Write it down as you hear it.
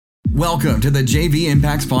Welcome to the JV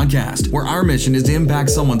Impacts Podcast, where our mission is to impact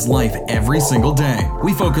someone's life every single day.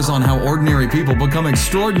 We focus on how ordinary people become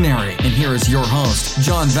extraordinary. And here is your host,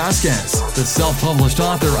 John Vasquez, the self-published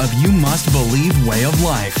author of You Must Believe Way of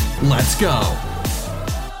Life. Let's go.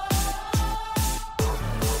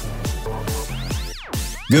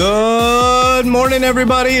 Good morning,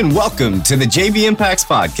 everybody, and welcome to the JV Impacts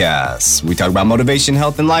Podcast. We talk about motivation,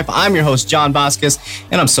 health, and life. I'm your host, John Vasquez,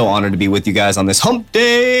 and I'm so honored to be with you guys on this Hump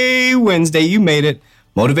Day Wednesday. You made it.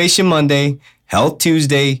 Motivation Monday, Health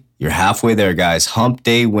Tuesday. You're halfway there, guys. Hump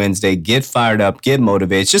Day Wednesday. Get fired up, get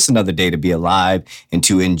motivated. It's just another day to be alive and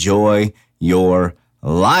to enjoy your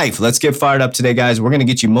life. Let's get fired up today, guys. We're going to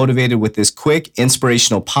get you motivated with this quick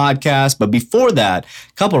inspirational podcast. But before that,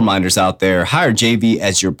 a couple reminders out there. Hire JV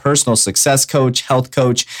as your personal success coach, health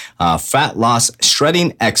coach, fat loss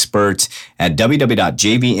shredding expert at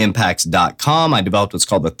www.jvimpacts.com. I developed what's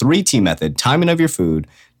called the 3T method: timing of your food,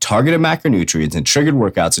 targeted macronutrients, and triggered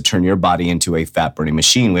workouts to turn your body into a fat burning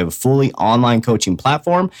machine. We have a fully online coaching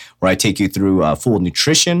platform where I take you through full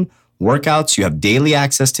nutrition, workouts. You have daily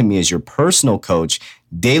access to me as your personal coach,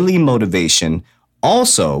 daily motivation.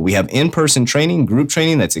 Also, we have in-person training, group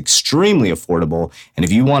training that's extremely affordable. And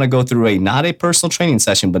if you want to go through not a personal training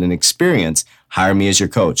session, but an experience, hire me as your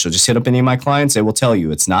coach. So just hit up any of my clients. They will tell you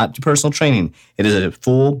it's not personal training. It is a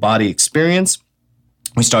full body experience.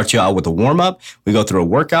 We start you out with a warm-up. We go through a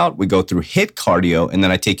workout. We go through HIIT cardio. And then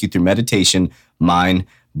I take you through meditation, mind,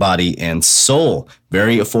 body, and soul.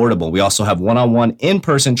 Very affordable. We also have one-on-one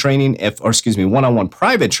in-person training, one-on-one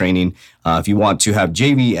private training if you want to have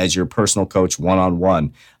JV as your personal coach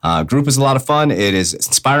one-on-one. Group is a lot of fun. It is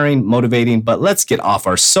inspiring, motivating, but let's get off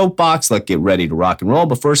our soapbox. Let's get ready to rock and roll.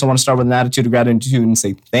 But first, I want to start with an attitude of gratitude and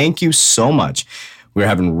say thank you so much. We're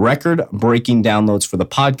having record-breaking downloads for the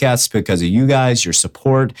podcast because of you guys, your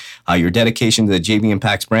support, your dedication to the JV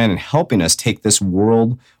Impacts brand, and helping us take this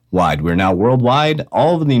worldwide. We're now worldwide,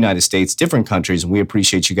 all over the United States, different countries, and we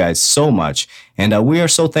appreciate you guys so much. And we are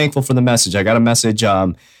so thankful for the message. I got a message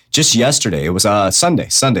just yesterday. It was Sunday.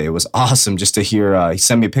 It was awesome just to hear. He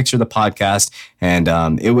sent me a picture of the podcast, and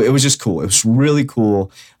it was just cool. It was really cool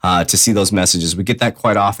to see those messages. We get that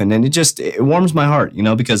quite often, and it warms my heart,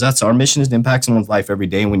 because that's our mission, is to impact someone's life every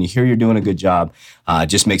day. And when you hear you're doing a good job, it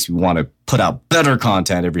just makes me want to put out better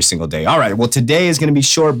content every single day. All right, well, today is going to be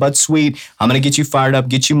short but sweet. I'm going to get you fired up,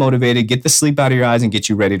 get you motivated, get the sleep out of your eyes, and get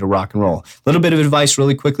you ready to rock and roll. A little bit of advice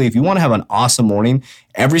really quickly. If you want to have an awesome morning,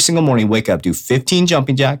 every single morning, wake up, do 15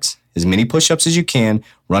 jumping jacks, as many push-ups as you can,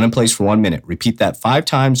 run in place for 1 minute. Repeat that 5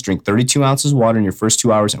 times, drink 32 ounces of water in your first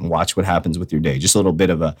 2 hours, and watch what happens with your day. Just a little bit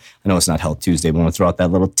of I know it's not Health Tuesday, but I want to throw out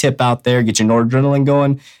that little tip out there. Get your noradrenaline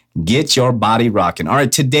going. Get your body rocking. All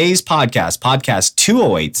right, today's podcast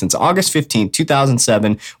 208, since August 15th,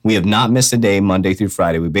 2007. We have not missed a day, Monday through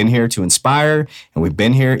Friday. We've been here to inspire, and we've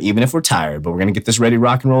been here even if we're tired. But we're going to get this ready to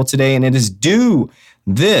rock and roll today, and it is do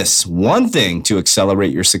this one thing to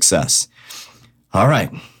accelerate your success. All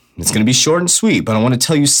right, it's going to be short and sweet, but I want to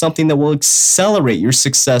tell you something that will accelerate your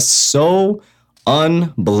success so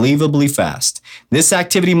unbelievably fast. This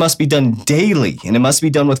activity must be done daily, and it must be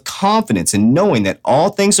done with confidence and knowing that all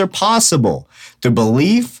things are possible through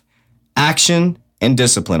belief, action, and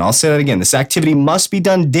discipline. I'll say that again. This activity must be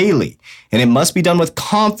done daily, and it must be done with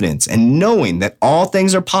confidence and knowing that all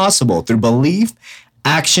things are possible through belief,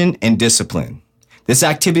 action, and discipline. This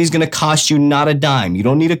activity is going to cost you not a dime. You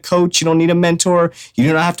don't need a coach. You don't need a mentor. You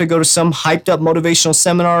don't have to go to some hyped up motivational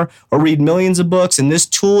seminar or read millions of books. And this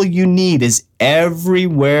tool you need is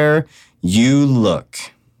everywhere you look.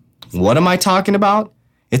 What am I talking about?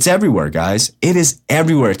 It's everywhere, guys. It is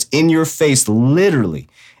everywhere. It's in your face, literally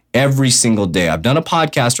every single day. I've done a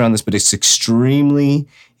podcast around this, but it's extremely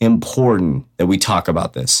important that we talk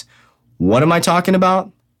about this. What am I talking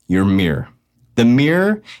about? Your mirror. The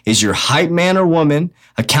mirror is your hype man or woman,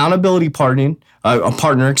 accountability party.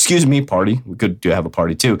 We could have a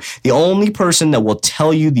party too. The only person that will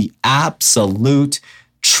tell you the absolute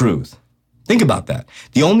truth. Think about that.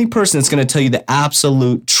 The only person that's going to tell you the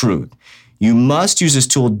absolute truth. You must use this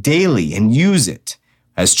tool daily and use it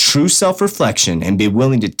as true self-reflection and be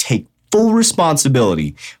willing to take full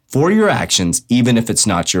responsibility for your actions, even if it's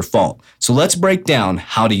not your fault. So let's break down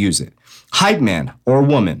how to use it. Hype man or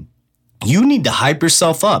woman. You need to hype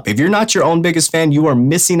yourself up. If you're not your own biggest fan, you are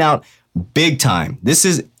missing out big time. This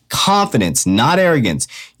is confidence, not arrogance.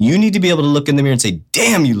 You need to be able to look in the mirror and say,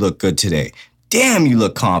 damn, you look good today. Damn, you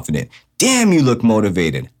look confident. Damn, you look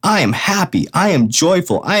motivated. I am happy. I am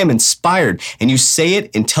joyful. I am inspired. And you say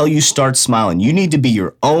it until you start smiling. You need to be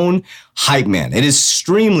your own hype man. It is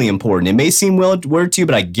extremely important. It may seem weird to you,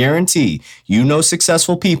 but I guarantee you know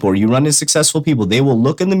successful people, or you run into successful people, they will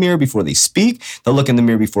look in the mirror before they speak. They'll look in the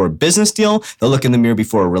mirror before a business deal. They'll look in the mirror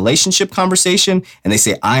before a relationship conversation, and they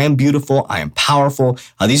say, I am beautiful. I am powerful.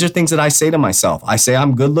 These are things that I say to myself. I say,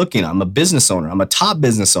 I'm good looking. I'm a business owner. I'm a top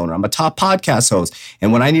business owner. I'm a top podcast host.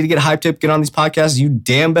 And when I need to get hyped up, get on these podcasts, you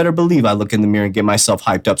damn better believe I look in the mirror and get myself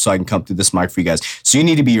hyped up so I can come through this mic for you guys. So you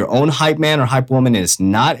need to be your own hype man or hype woman. And it's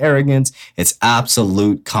not arrogance. It's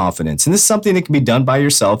absolute confidence. And this is something that can be done by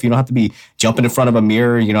yourself. You don't have to be jumping in front of a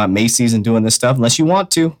mirror, at Macy's and doing this stuff unless you want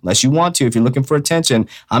to. If you're looking for attention,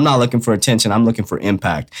 I'm not looking for attention. I'm looking for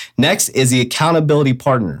impact. Next is the accountability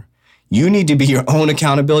partner. You need to be your own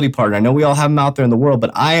accountability partner. I know we all have them out there in the world,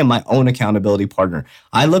 but I am my own accountability partner.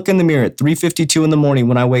 I look in the mirror at 3:52 in the morning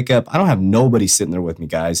when I wake up. I don't have nobody sitting there with me,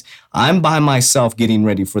 guys. I'm by myself getting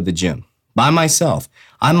ready for the gym. By myself.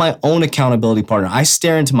 I'm my own accountability partner. I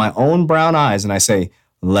stare into my own brown eyes and I say,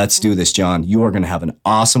 let's do this, John. You are going to have an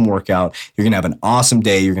awesome workout. You're going to have an awesome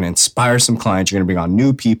day. You're going to inspire some clients. You're going to bring on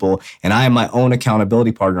new people. And I am my own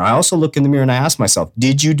accountability partner. I also look in the mirror and I ask myself,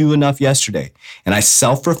 did you do enough yesterday? And I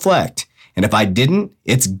self-reflect. And if I didn't,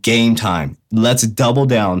 it's game time. Let's double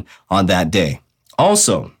down on that day.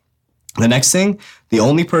 Also, the next thing, the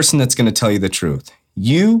only person that's going to tell you the truth,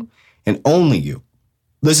 you and only you.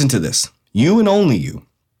 Listen to this. You and only you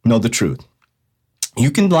know the truth. You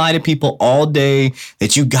can lie to people all day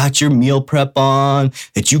that you got your meal prep on,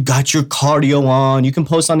 that you got your cardio on. You can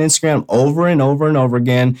post on Instagram over and over and over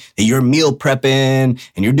again that you're meal prepping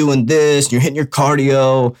and you're doing this, and you're hitting your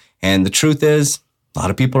cardio. And the truth is, a lot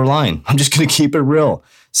of people are lying. I'm just going to keep it real.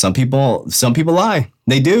 Some people lie.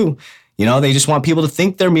 They do. They just want people to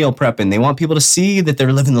think they're meal prepping. They want people to see that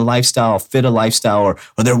they're living the lifestyle, fit a lifestyle, or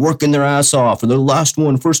they're working their ass off, or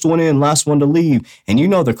they're first one in, last one to leave. And you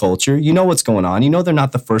know their culture. You know what's going on. You know they're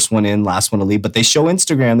not the first one in, last one to leave, but they show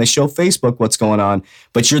Instagram, they show Facebook what's going on.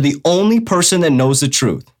 But you're the only person that knows the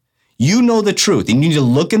truth. You know the truth. And you need to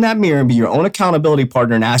look in that mirror and be your own accountability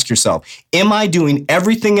partner and ask yourself, am I doing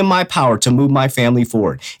everything in my power to move my family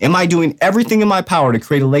forward? Am I doing everything in my power to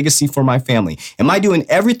create a legacy for my family? Am I doing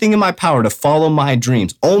everything in my power to follow my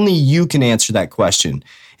dreams? Only you can answer that question.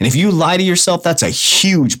 And if you lie to yourself, that's a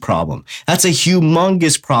huge problem. That's a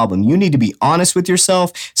humongous problem. You need to be honest with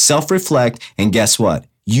yourself, self-reflect, and guess what?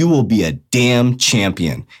 You will be a damn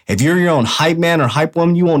champion. If you're your own hype man or hype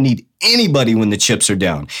woman, you won't need anybody when the chips are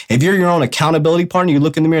down. If you're your own accountability partner, you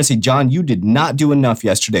look in the mirror and say, John, you did not do enough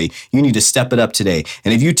yesterday. You need to step it up today.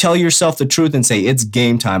 And if you tell yourself the truth and say, it's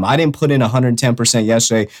game time. I didn't put in 110%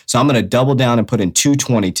 yesterday, so I'm going to double down and put in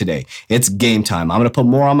 220 today. It's game time. I'm going to put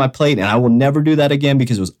more on my plate, and I will never do that again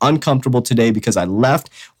because it was uncomfortable today because I left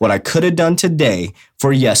what I could have done today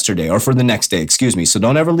for yesterday or for the next day, So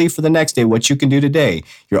don't ever leave for the next day what you can do today.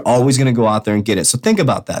 You're always going to go out there and get it. So think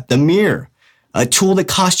about that. The mirror. A tool that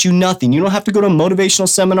costs you nothing. You don't have to go to a motivational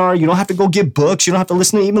seminar. You don't have to go get books. You don't have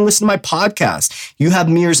to even listen to my podcast. You have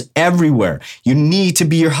mirrors everywhere. You need to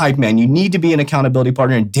be your hype man. You need to be an accountability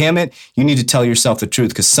partner. And damn it, you need to tell yourself the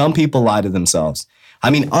truth because some people lie to themselves.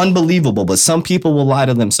 Unbelievable, but some people will lie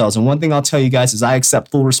to themselves. And one thing I'll tell you guys is I accept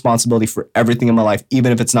full responsibility for everything in my life,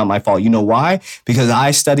 even if it's not my fault. You know why? Because I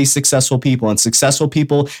study successful people, and successful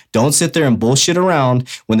people don't sit there and bullshit around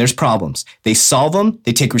when there's problems. They solve them,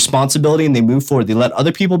 they take responsibility, and they move forward. They let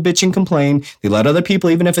other people bitch and complain. They let other people,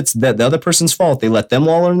 even if it's the other person's fault, they let them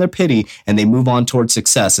wallow in their pity, and they move on towards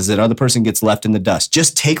success as that other person gets left in the dust.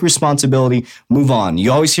 Just take responsibility, move on.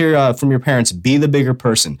 You always hear from your parents, be the bigger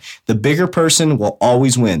person. The bigger person will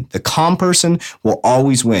always win. The calm person will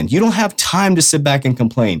always win. You don't have time to sit back and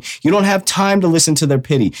complain. You don't have time to listen to their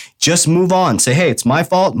pity. Just move on. Say, hey, it's my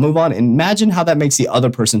fault. Move on. And imagine how that makes the other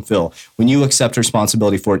person feel when you accept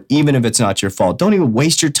responsibility for it, even if it's not your fault. Don't even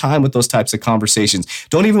waste your time with those types of conversations.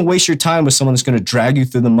 Don't even waste your time with someone that's going to drag you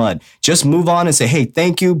through the mud. Just move on and say, hey,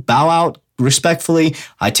 thank you. Bow out. Respectfully,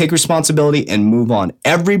 I take responsibility and move on.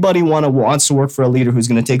 Everybody wants to work for a leader who's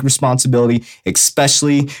going to take responsibility,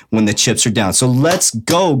 especially when the chips are down. So let's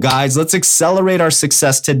go, guys. Let's accelerate our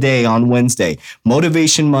success today on Wednesday,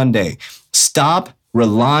 Motivation Monday. Stop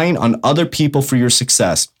relying on other people for your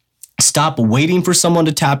success. Stop waiting for someone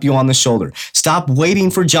to tap you on the shoulder. Stop waiting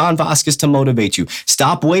for John Vasquez to motivate you.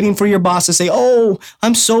 Stop waiting for your boss to say, oh,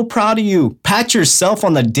 I'm so proud of you. Pat yourself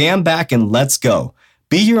on the damn back and let's go.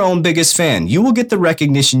 Be your own biggest fan. You will get the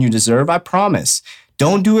recognition you deserve, I promise.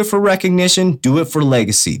 Don't do it for recognition. Do it for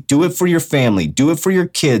legacy. Do it for your family. Do it for your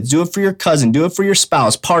kids. Do it for your cousin. Do it for your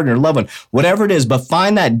spouse, partner, loved one, whatever it is. But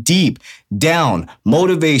find that deep down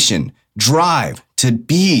motivation, drive to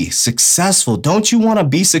be successful. Don't you want to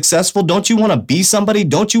be successful? Don't you want to be somebody?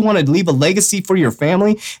 Don't you want to leave a legacy for your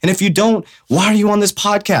family? And if you don't, why are you on this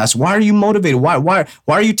podcast? Why are you motivated? Why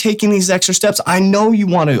are you taking these extra steps? I know you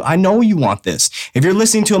want to. I know you want this. If you're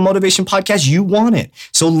listening to a motivation podcast, you want it.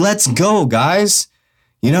 So let's go, guys.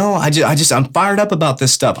 You know, I'm fired up about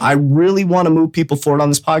this stuff. I really want to move people forward on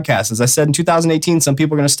this podcast. As I said, in 2018, some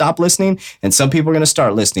people are going to stop listening and some people are going to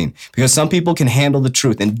start listening because some people can handle the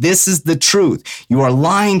truth. And this is the truth. You are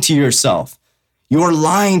lying to yourself. You are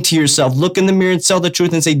lying to yourself. Look in the mirror and tell the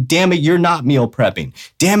truth and say, damn it, you're not meal prepping.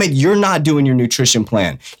 Damn it, you're not doing your nutrition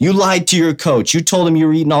plan. You lied to your coach. You told him you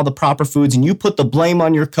were eating all the proper foods and you put the blame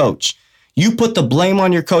on your coach. You put the blame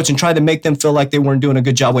on your coach and tried to make them feel like they weren't doing a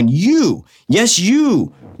good job when you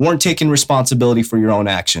weren't taking responsibility for your own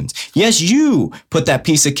actions. Yes, you put that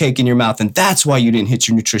piece of cake in your mouth and that's why you didn't hit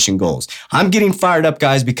your nutrition goals. I'm getting fired up,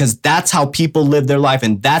 guys, because that's how people live their life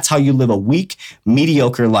and that's how you live a weak,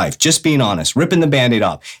 mediocre life. Just being honest, ripping the Band-Aid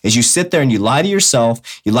off. As you sit there and you lie to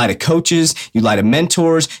yourself, you lie to coaches, you lie to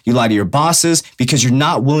mentors, you lie to your bosses because you're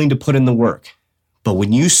not willing to put in the work. But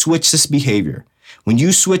when you switch this behavior,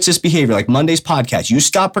 like Monday's podcast, you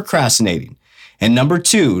stop procrastinating. And number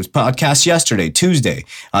 2, podcast yesterday, Tuesday,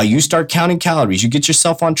 you start counting calories. You get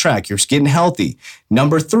yourself on track. You're getting healthy.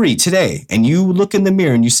 Number 3, today, and you look in the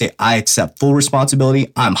mirror and you say, I accept full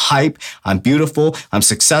responsibility. I'm hype. I'm beautiful. I'm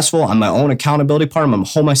successful. I'm my own accountability partner. I'm going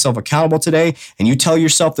to hold myself accountable today. And you tell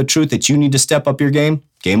yourself the truth that you need to step up your game.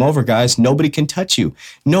 Game over, guys. Nobody can touch you.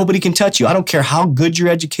 Nobody can touch you. I don't care how good your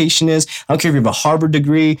education is. I don't care if you have a Harvard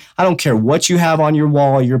degree. I don't care what you have on your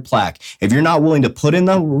wall or your plaque. If you're not willing to put in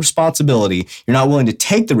the responsibility, you're not willing to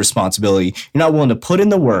take the responsibility, you're not willing to put in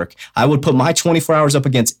the work, I would put my 24 hours up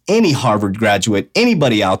against any Harvard graduate,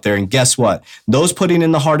 anybody out there. And guess what? Those putting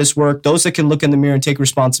in the hardest work, those that can look in the mirror and take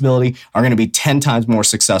responsibility are going to be 10 times more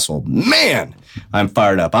successful. Man, I'm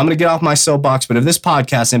fired up. I'm going to get off my soapbox, but if this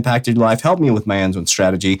podcast impacted your life, help me with my hands-on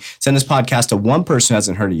strategy. Send this podcast to one person who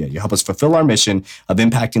hasn't heard it yet. You help us fulfill our mission of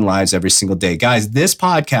impacting lives every single day. Guys, this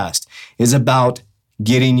podcast is about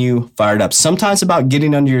getting you fired up. Sometimes about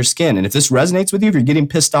getting under your skin. And if this resonates with you, if you're getting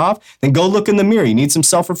pissed off, then go look in the mirror. You need some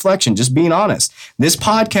self-reflection, just being honest. This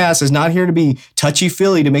podcast is not here to be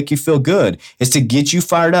touchy-feely to make you feel good. It's to get you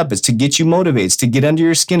fired up. It's to get you motivated. It's to get under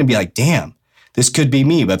your skin and be like, damn, this could be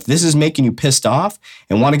me. But if this is making you pissed off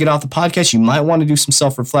and want to get off the podcast, you might want to do some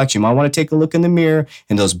self-reflection. You might want to take a look in the mirror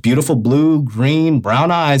in those beautiful blue, green, brown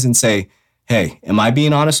eyes and say, hey, am I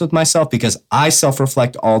being honest with myself? Because I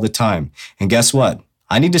self-reflect all the time. And guess what?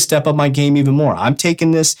 I need to step up my game even more. I'm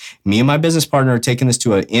taking this, me and my business partner are taking this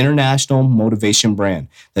to an international motivation brand,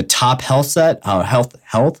 the top health and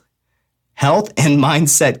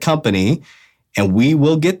mindset company. And we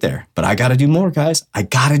will get there. But I got to do more, guys. I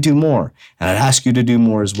got to do more. And I'd ask you to do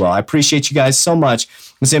more as well. I appreciate you guys so much.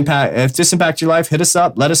 If this impacts your life, hit us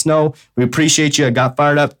up. Let us know. We appreciate you. I got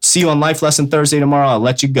fired up. See you on Life Lesson Thursday tomorrow. I'll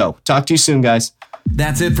let you go. Talk to you soon, guys.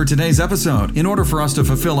 That's it for today's episode. In order for us to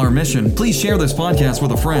fulfill our mission, please share this podcast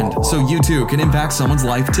with a friend so you too can impact someone's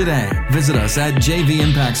life today. Visit us at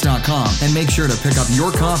jvimpacts.com and make sure to pick up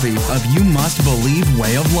your copy of You Must Believe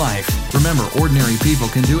Way of Life. Remember, ordinary people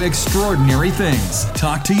can do extraordinary things.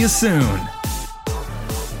 Talk to you soon.